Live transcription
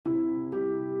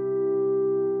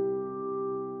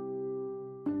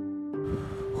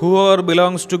Whoever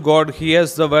belongs to God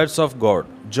hears the words of God.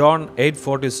 John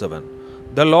 8:47.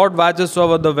 The Lord watches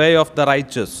over the way of the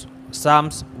righteous.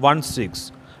 Psalms 1:6.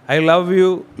 I love you,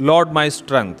 Lord, my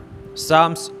strength.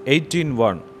 Psalms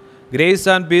 18:1. Grace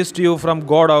and peace to you from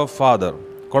God our Father.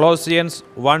 Colossians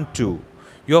 1:2.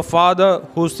 Your Father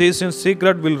who sees in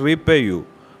secret will repay you.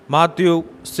 Matthew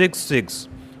 6:6.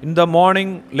 In the morning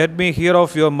let me hear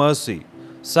of your mercy.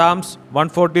 Psalms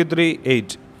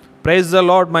 143:8. Praise the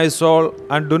Lord, my soul,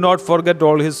 and do not forget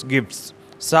all his gifts.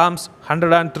 Psalms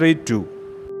 103:2.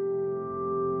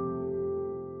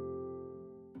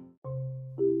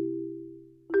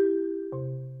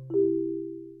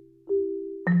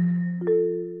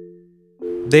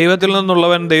 ദൈവത്തിൽ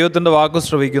നിന്നുള്ളവൻ ദൈവത്തിൻ്റെ വാക്ക്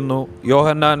ശ്രവിക്കുന്നു.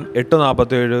 യോഹന്നാൻ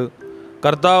 8:47.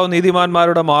 കർത്താവ്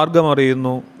നീതിമാന്മാരുടെ മാർഗം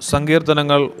അറിയുന്നു.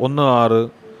 സങ്കീർത്തനങ്ങൾ 1:6.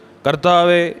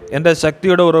 കർത്താവെ, എൻ്റെ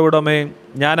ശക്തിയുടെ ഉറവിടമേ,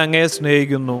 ഞാൻ അങ്ങയെ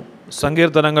സ്നേഹിക്കുന്നു.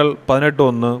 സങ്കീർത്തനങ്ങൾ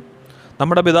 18:1.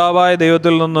 നമ്മുടെ പിതാവായ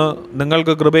ദൈവത്തിൽ നിന്ന്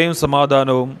നിങ്ങൾക്ക് കൃപയും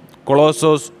സമാധാനവും.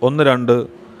 കൊളോസോസ് 1:2.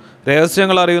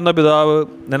 രഹസ്യങ്ങൾ അറിയുന്ന പിതാവ്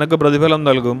നിനക്ക് പ്രതിഫലം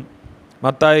നൽകും.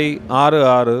 മത്തായി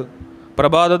 6:6.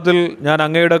 പ്രഭാതത്തിൽ ഞാൻ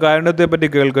അങ്ങയുടെ കാരുണ്യത്തെപ്പറ്റി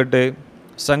കേൾക്കട്ടെ.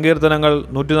 സങ്കീർത്തനങ്ങൾ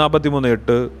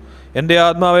 143:8. എൻ്റെ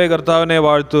ആത്മാവെ കർത്താവിനെ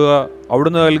വാഴ്ത്തുക,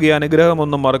 അവിടുന്ന് നൽകിയ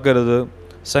അനുഗ്രഹമൊന്നും മറക്കരുത്.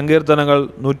 സങ്കീർത്തനങ്ങൾ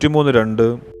 103:2.